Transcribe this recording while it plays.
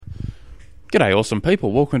G'day, awesome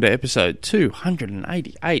people. Welcome to episode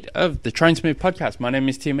 288 of the Train Smooth podcast. My name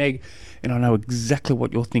is Tim Egg, and I know exactly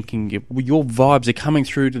what you're thinking. Your vibes are coming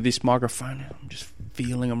through to this microphone. I'm just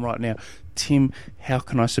feeling them right now. Tim, how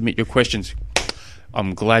can I submit your questions?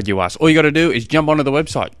 I'm glad you asked. All you got to do is jump onto the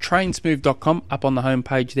website, trainsmooth.com. Up on the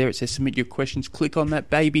homepage there, it says submit your questions. Click on that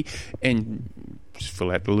baby and just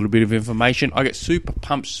fill out a little bit of information. I get super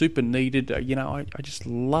pumped, super needed. I just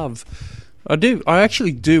love... I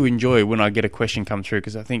actually do enjoy when I get a question come through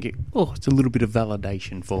because I think it's a little bit of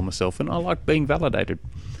validation for myself, and I like being validated.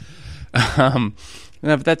 No,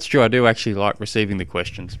 but that's true. I do actually like receiving the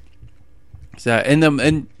questions. So, if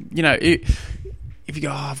you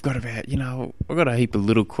go, I've got a heap of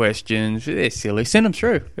little questions. They're silly. Send them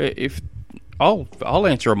through. I'll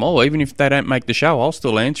answer them all, even if they don't make the show. I'll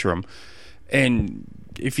still answer them. And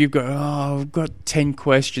if you've got, I've got 10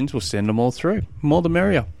 questions, we'll send them all through. More the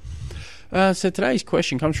merrier. So today's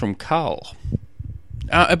question comes from Carl.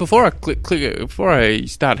 Before I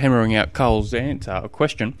start hammering out Carl's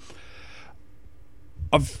question,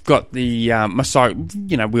 I've got the my site.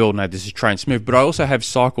 We all know this is Train Smooth, but I also have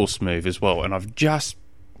Cycle Smooth as well. And I've just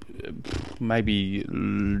maybe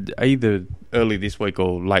either early this week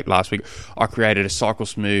or late last week, I created a Cycle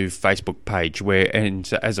Smooth Facebook page and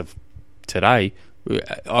as of today,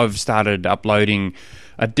 I've started uploading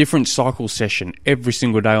a different cycle session every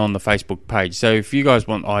single day on the Facebook page. So if you guys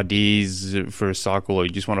want ideas for a cycle or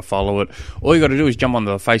you just want to follow it, all you got to do is jump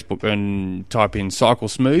onto Facebook and type in Cycle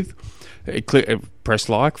Smooth, press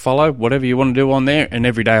like, follow, whatever you want to do on there, and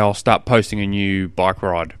every day I'll start posting a new bike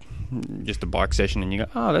ride, just a bike session, and you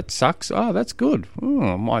go, that sucks, that's good,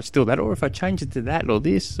 I might steal that, or if I change it to that or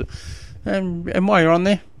this, and while you're on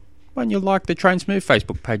there, why don't you like the Train Smooth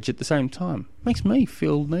Facebook page at the same time? Makes me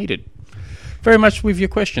feel needed. Very much with your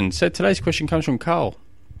questions. So today's question comes from Carl.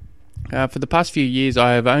 For the past few years,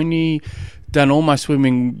 I have only done all my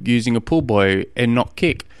swimming using a pool buoy and not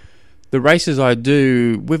kick. The races I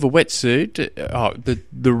do with a wetsuit,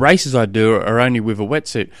 the races I do are only with a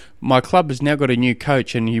wetsuit. My club has now got a new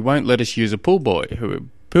coach and he won't let us use a pool buoy.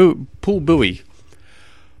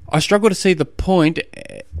 I struggle to see the point,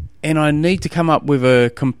 and I need to come up with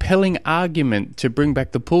a compelling argument to bring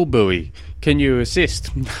back the pool buoy. Can you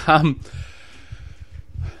assist?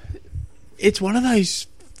 It's one of those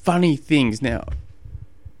funny things. Now,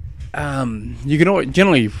 you can always,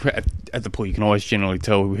 generally at the pool, you can always generally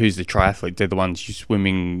tell who's the triathlete. They're the ones who's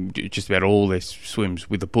swimming just about all their swims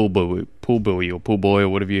with the pool buoy or pool boy or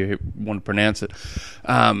whatever you want to pronounce it.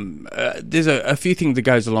 There's a few things that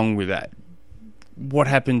goes along with that. What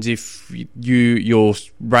happens if your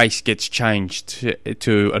race gets changed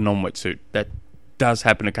to a non-wetsuit? That does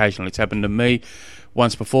happen occasionally. It's happened to me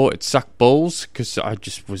once before. It sucked balls because I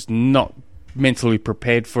just was not mentally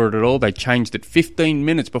prepared for it at all. They changed it 15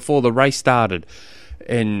 minutes before the race started,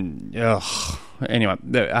 and anyway,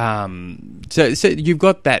 so you've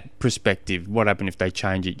got that perspective. What happened if they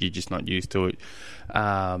change it? You're just not used to it.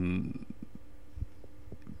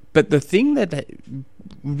 But the thing that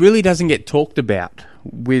really doesn't get talked about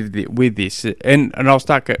with this, and I'll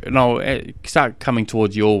start coming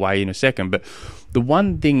towards your way in a second. But the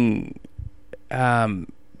one thing,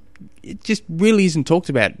 it just really isn't talked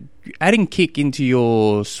about. Adding kick into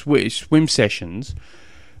your swim sessions,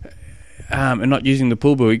 and not using the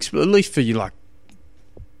pool buoy, at least for your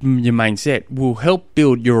main set, will help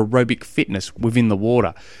build your aerobic fitness within the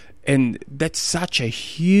water, and that's such a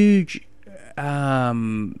huge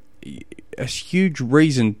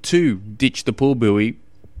reason to ditch the pool buoy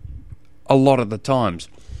a lot of the times.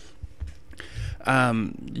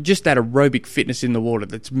 Just that aerobic fitness in the water,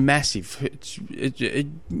 that's massive.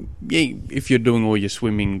 If you're doing all your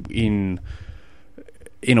swimming in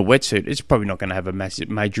a wetsuit, it's probably not going to have a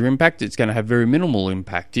major impact. It's going to have very minimal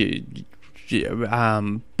impact.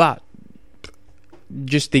 But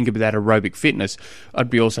just think of that aerobic fitness. I'd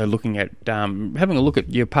be also looking at having a look at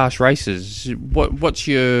your past races. What's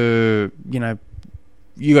your,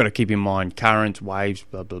 you got to keep in mind currents, waves,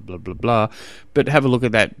 blah blah blah blah blah. But have a look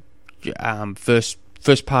at that first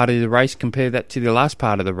part of the race. Compare that to the last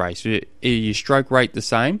part of the race. Is your stroke rate the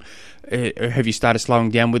same? Have you started slowing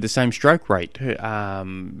down with the same stroke rate?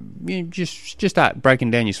 Just start breaking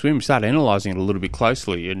down your swim. Start analysing it a little bit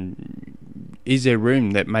closely, and is there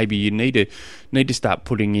room that maybe you need to start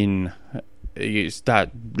putting in? You start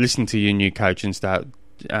listening to your new coach and start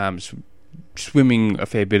swimming a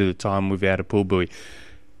fair bit of the time without a pool buoy.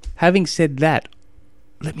 Having said that,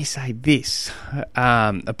 let me say this: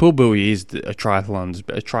 a pool buoy is a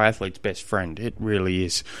triathlete's best friend. It really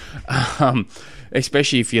is,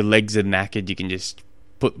 especially if your legs are knackered. You can just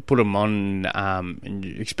put them on, and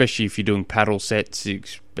especially if you're doing paddle sets, you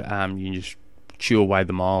just chew away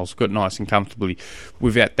the miles, got nice and comfortably,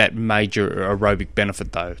 without that major aerobic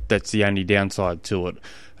benefit though. That's the only downside to it.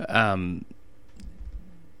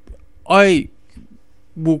 I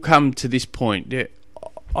will come to this point.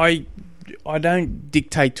 I don't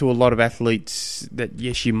dictate to a lot of athletes that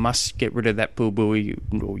yes, you must get rid of that pool buoy,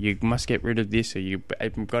 or you must get rid of this, or you've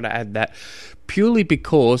got to add that, purely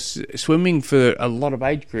because swimming for a lot of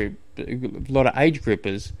age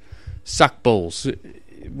groupers suck balls.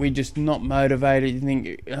 We're just not motivated. You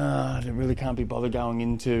think, they really can't be bothered going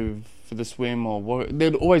into for the swim, or what.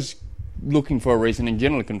 They're always looking for a reason, and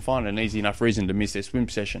generally can find an easy enough reason to miss their swim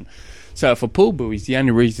session. So for pool buoys, the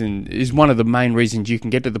only reason is one of the main reasons you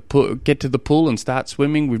can get to the pool and start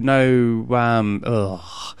swimming with no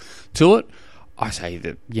to it. I say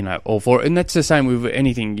that all for it, and that's the same with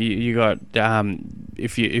anything. You got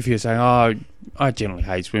if you're saying, I generally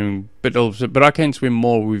hate swimming, but I can swim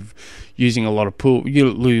more with using a lot of pool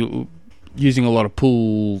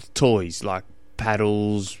toys like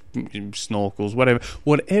paddles, snorkels,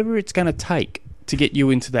 whatever it's going to take to get you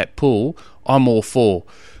into that pool. I'm all for,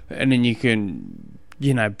 and then you can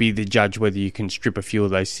be the judge whether you can strip a few of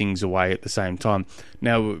those things away at the same time.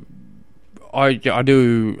 Now, I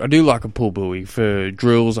do like a pool buoy for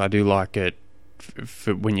drills. I do like it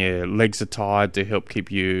for when your legs are tired, to help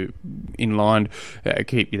keep you in line,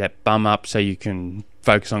 keep you that bum up so you can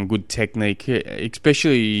focus on good technique.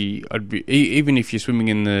 Especially, even if you're swimming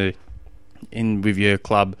in with your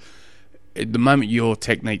club, the moment your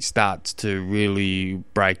technique starts to really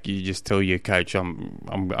break, you just tell your coach,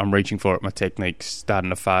 I'm reaching for it, my technique's starting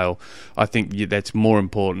to fail. I think that's more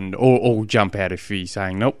important. Or jump out if you're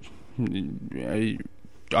saying nope.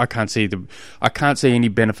 I can't see any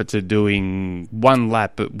benefits of doing one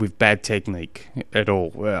lap with bad technique at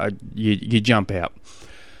all. You jump out.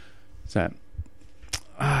 So,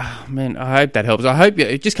 man, I hope that helps. I hope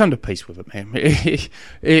you just come to peace with it, man.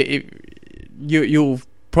 You'll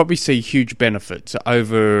probably see huge benefits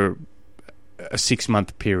over a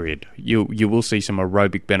 6-month period. You will see some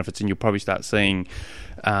aerobic benefits, and you'll probably start seeing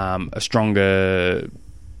a stronger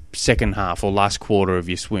second half or last quarter of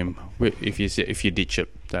your swim if you ditch it.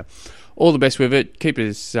 So, all the best with it. Keep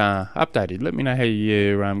us updated. Let me know how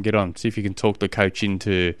you get on. See if you can talk the coach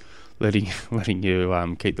into letting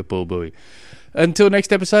you keep the pool buoy. Until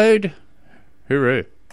next episode, hooroo.